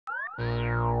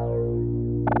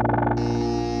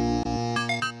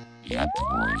Я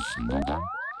твой слуга,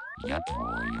 я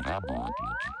твой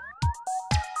работник.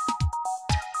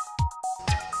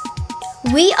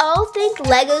 We all think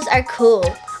Legos are cool.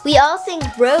 We all think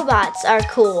robots are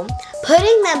cool.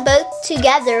 Putting them both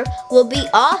together will be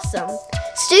awesome.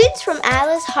 Students from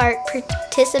Alice Harte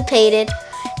participated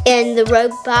in the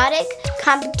robotic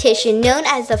competition known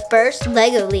as the first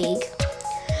Lego League.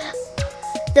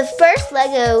 The first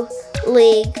Lego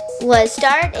League was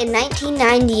started in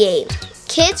 1998.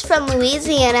 Kids from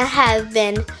Louisiana have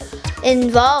been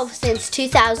involved since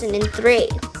 2003.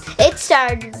 It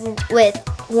started with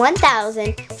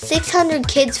 1,600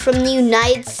 kids from the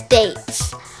United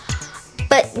States.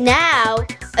 But now,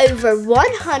 over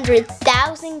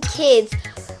 100,000 kids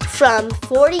from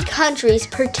 40 countries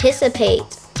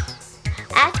participate.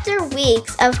 After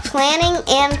weeks of planning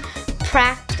and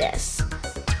practice,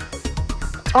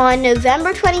 on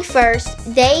November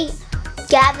 21st, they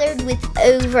gathered with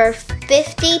over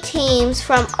 50 teams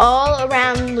from all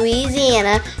around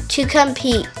Louisiana to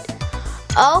compete.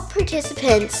 All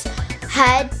participants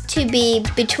had to be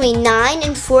between 9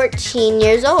 and 14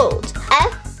 years old.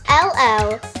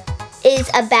 FLL is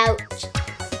about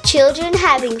children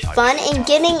having fun and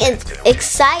getting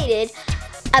excited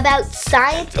about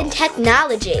science and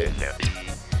technology.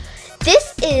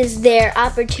 This is their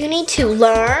opportunity to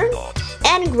learn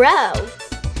and grow.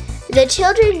 The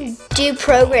children do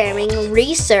programming,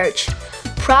 research,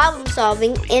 problem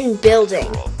solving, and building.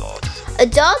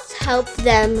 Adults help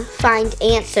them find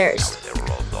answers.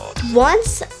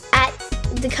 Once at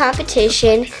the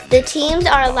competition, the teams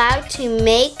are allowed to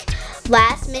make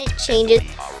last-minute changes.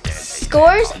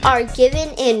 Scores are given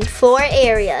in 4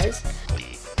 areas.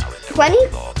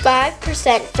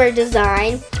 25% for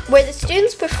design, where the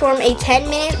students perform a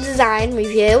 10-minute design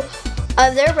review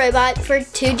of their robot for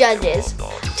 2 judges.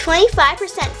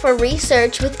 25% for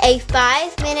research with a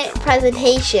 5-minute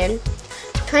presentation.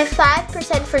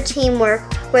 25% for teamwork,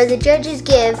 where the judges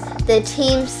give the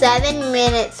team 7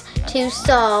 minutes to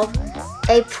solve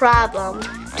a problem.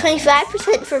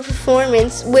 25% for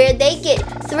performance, where they get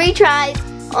 3 tries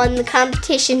on the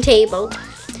competition table.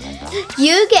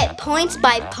 You get points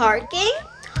by parking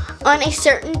on a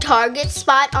certain target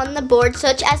spot on the board,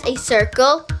 such as a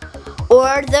circle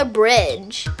or the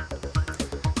bridge.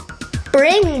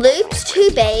 Bring loops to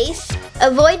base.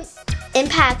 Avoid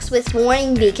impacts with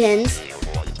warning beacons.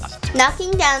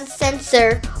 Knocking down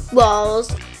sensor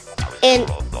walls and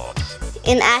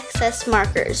access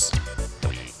markers.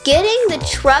 Getting the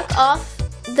truck off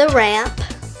the ramp.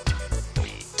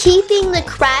 Keeping the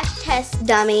crash test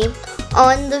dummy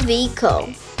on the vehicle.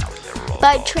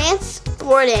 By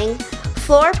transporting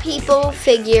 4 people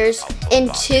figures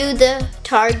into the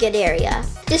target area.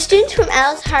 The students from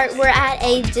Alice Harte were at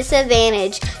a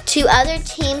disadvantage to other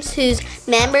teams whose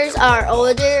members are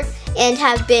older and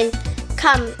have been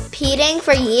competing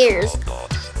for years.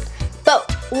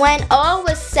 But when all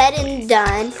was said and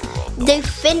done, they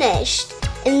finished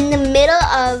in the middle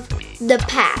of the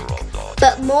pack.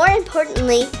 But more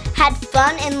importantly, had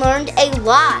fun and learned a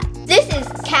lot. This is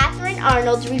Catherine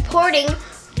Arnold reporting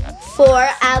for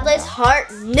Alice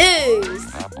Harte News.